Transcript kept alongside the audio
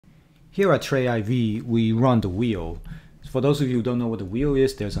Here at TradeIV, we run the wheel. For those of you who don't know what the wheel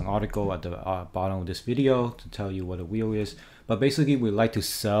is, there's an article at the bottom of this video to tell you what a wheel is. But basically, we like to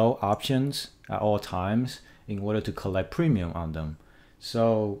sell options at all times in order to collect premium on them.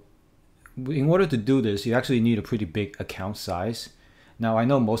 So in order to do this, you actually need a pretty big account size. Now, I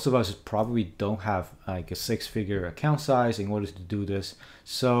know most of us probably don't have like a six-figure account size in order to do this.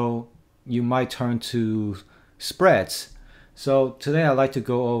 So you might turn to spreads. So today I'd like to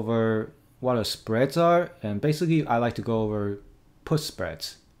go over what a spreads are, and basically I like to go over put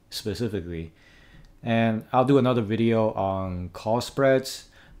spreads specifically. And I'll do another video on call spreads,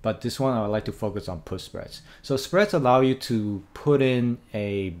 but this one I would like to focus on put spreads. So spreads allow you to put in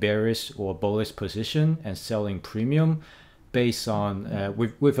a bearish or bullish position and selling premium based on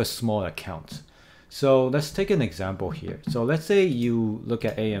with a small account. So let's take an example here. So let's say you look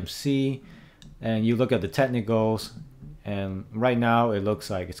at AMC and you look at the technicals, and right now it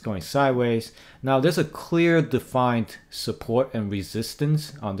looks like it's going sideways. Now there's a clear defined support and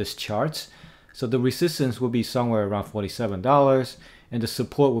resistance on this chart. So the resistance will be somewhere around $47 and the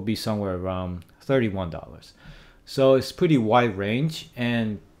support will be somewhere around $31. So it's pretty wide range,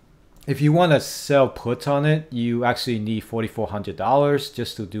 and if you want to sell puts on it, you actually need $4,400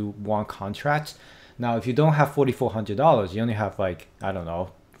 just to do one contract. Now if you don't have $4,400, you only have like, I don't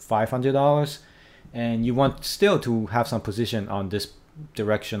know, $500, and you want still to have some position on this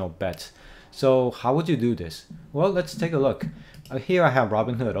directional bet. So how would you do this? Well, let's take a look. Here I have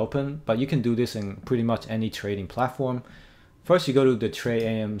Robinhood open, but you can do this in pretty much any trading platform. First, you go to the Trade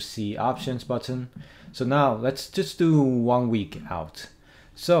AMC options button. So now let's just do 1 week out.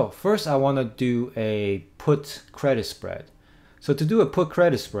 So first I want to do a put credit spread. So to do a put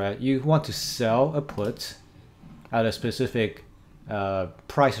credit spread, you want to sell a put at a specific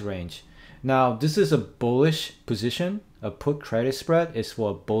price range. Now this is a bullish position. A put credit spread is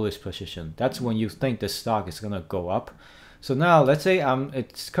for a bullish position. That's when you think the stock is gonna go up. So now let's say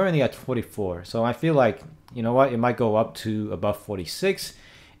it's currently at 44. So I feel like, you know what, it might go up to above 46,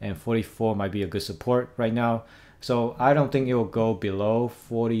 and 44 might be a good support right now. So I don't think it will go below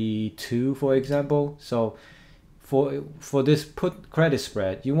 42, for example. So for this put credit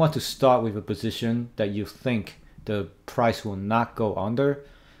spread, you want to start with a position that you think the price will not go under.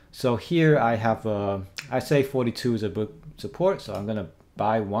 So here I have I say 42 is a good support, so I'm gonna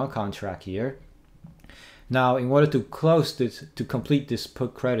buy one contract here. Now in order to close this, to complete this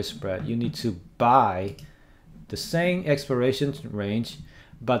put credit spread, you need to buy the same expiration range,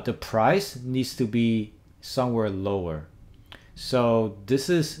 but the price needs to be somewhere lower. So this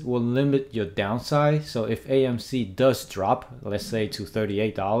will limit your downside. So if AMC does drop, let's say to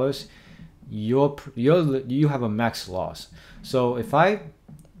 $38, you have a max loss. So if I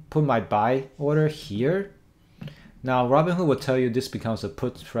put my buy order here, now Robinhood will tell you this becomes a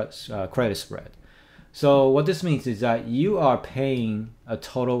put credit spread. So what this means is that you are paying a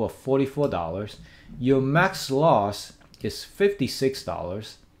total of $44. Your max loss is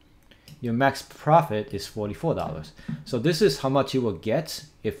 $56. Your max profit is $44. So this is how much you will get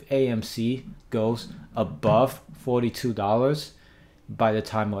if AMC goes above $42 by the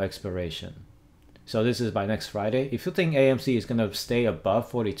time of expiration. So this is by next Friday. If you think AMC is going to stay above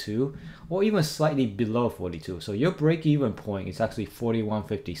 42 or even slightly below 42, so your break-even point is actually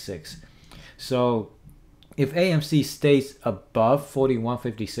 41.56. So if AMC stays above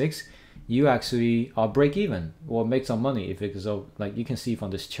 41.56, you actually are break-even or make some money. If it goes, like you can see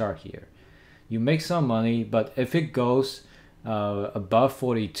from this chart here, you make some money. But if it goes above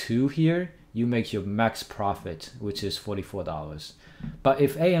 42 here, you make your max profit, which is $44. But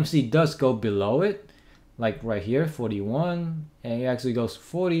if AMC does go below it, like right here, 41, and it actually goes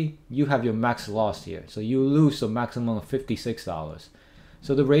 40, you have your max loss here. So you lose a maximum of $56.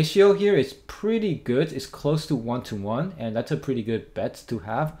 So the ratio here is pretty good. It's close to 1-to-1, and that's a pretty good bet to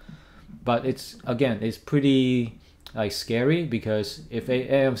have. But it's pretty like scary, because if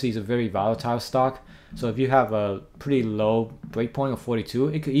AMC is a very volatile stock, so if you have a pretty low breakpoint of 42,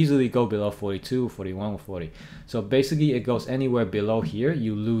 it could easily go below 42, 41, or 40. So basically it goes anywhere below here,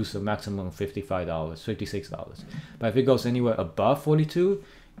 you lose a maximum of $55, $56. But if it goes anywhere above 42,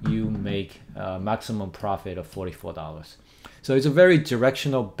 you make a maximum profit of $44. So it's a very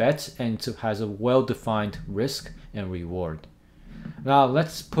directional bet, and it has a well-defined risk and reward. Now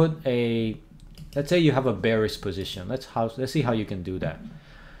let's say you have a bearish position. Let's see how you can do that.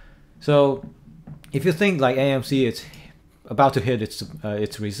 So if you think like AMC is about to hit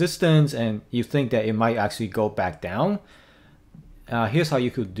its resistance, and you think that it might actually go back down, here's how you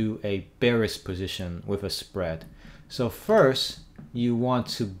could do a bearish position with a spread. So first, you want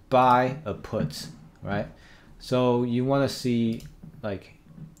to buy a put, right? So you want to see like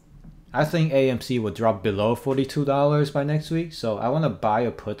I think AMC will drop below $42 by next week. So I want to buy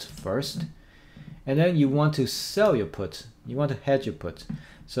your puts first. And then you want to sell your puts. You want to hedge your puts.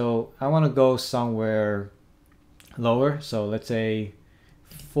 So I want to go somewhere lower. So let's say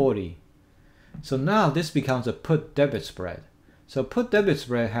 40. So now this becomes a put debit spread. So put debit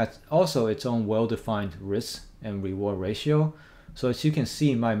spread has also its own well-defined risk and reward ratio. So as you can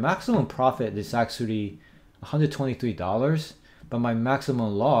see, my maximum profit is actually $123, but my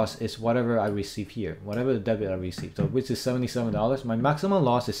maximum loss is whatever I receive here, whatever the debit I receive. So which is $77. My maximum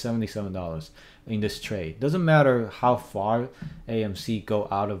loss is $77 in this trade. Doesn't matter how far AMC go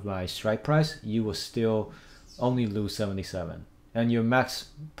out of my strike price, you will still only lose 77. And your max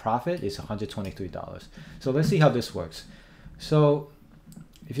profit is $123. So let's see how this works. So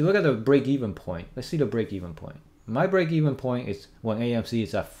if you look at the break-even point, let's see the break-even point. My break-even point is when AMC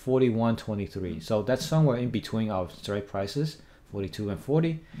is at 41.23. So that's somewhere in between our strike prices, 42 and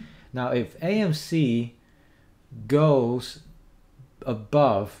 40. Now if AMC goes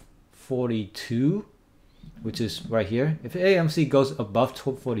above 42, which is right here, if AMC goes above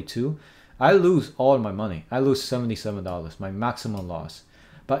 42, I lose all my money. I lose $77, my maximum loss.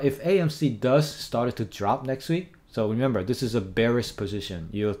 But if AMC does start to drop next week, so remember, this is a bearish position.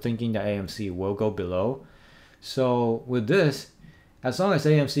 You're thinking that AMC will go below. So with this, as long as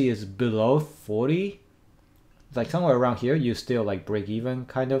AMC is below 40, like somewhere around here, you still like break even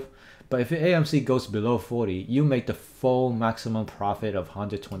kind of. But if AMC goes below 40, you make the full maximum profit of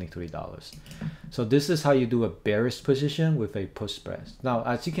 $123. So this is how you do a bearish position with a push spread. Now,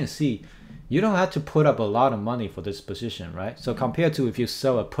 as you can see, you don't have to put up a lot of money for this position, right? So compared to if you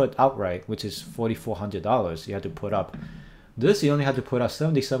sell a put outright, which is $4,400, you have to put up this, you only have to put up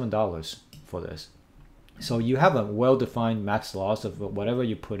 $77 for this. So you have a well-defined max loss of whatever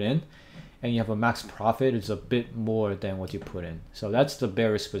you put in, and you have a max profit is a bit more than what you put in. So that's the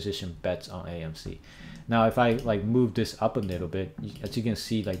bearish position bets on AMC. Now if I like move this up a little bit, as you can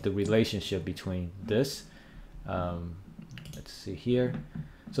see, like the relationship between this, let's see here.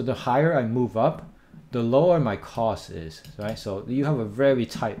 So the higher I move up, the lower my cost is, right? So you have a very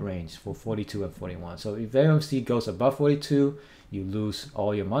tight range for 42 and 41. So if AMC goes above 42, you lose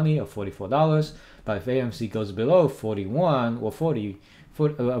all your money of $44. But if AMC goes below 41 or 40,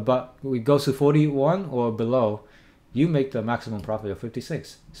 but it goes to 41 or below, you make the maximum profit of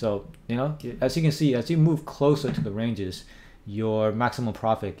 56. So, you know, as you can see, as you move closer to the ranges, your maximum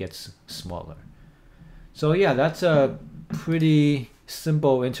profit gets smaller. So yeah, that's a pretty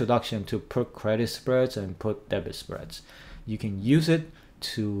simple introduction to put credit spreads and put debit spreads. You can use it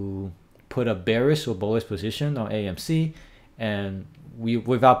to put a bearish or bullish position on AMC, and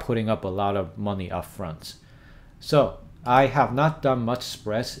without putting up a lot of money up front. So I have not done much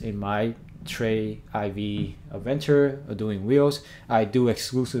spreads in my TradeIV adventure or doing wheels. I do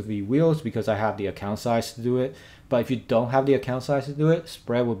exclusively wheels because I have the account size to do it. But if you don't have the account size to do it,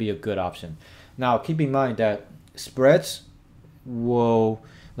 spread will be a good option. Now keep in mind that spreads will,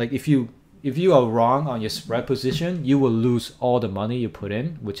 like if you are wrong on your spread position, you will lose all the money you put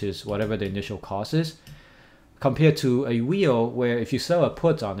in, which is whatever the initial cost is, compared to a wheel where if you sell a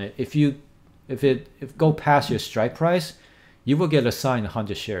put on it, if it go past your strike price, you will get assigned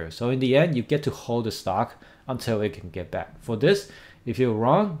 100 shares. So in the end, you get to hold the stock until it can get back. For this, if you're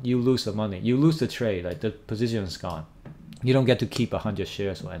wrong, you lose the money. You lose the trade, like the position is gone. You don't get to keep 100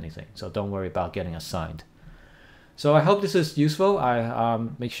 shares or anything. So don't worry about getting assigned. So I hope this is useful.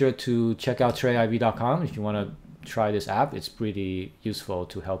 Make sure to check out TradeIV.com if you want to try this app. It's pretty useful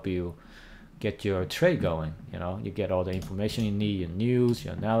to help you get your trade going. You know, you get all the information you need, your news,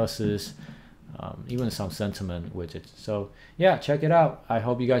 your analysis, even some sentiment widgets. So yeah, check it out. I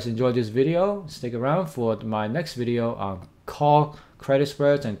hope you guys enjoyed this video. Stick around for my next video on call credit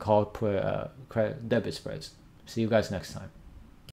spreads and call debit spreads. See you guys next time.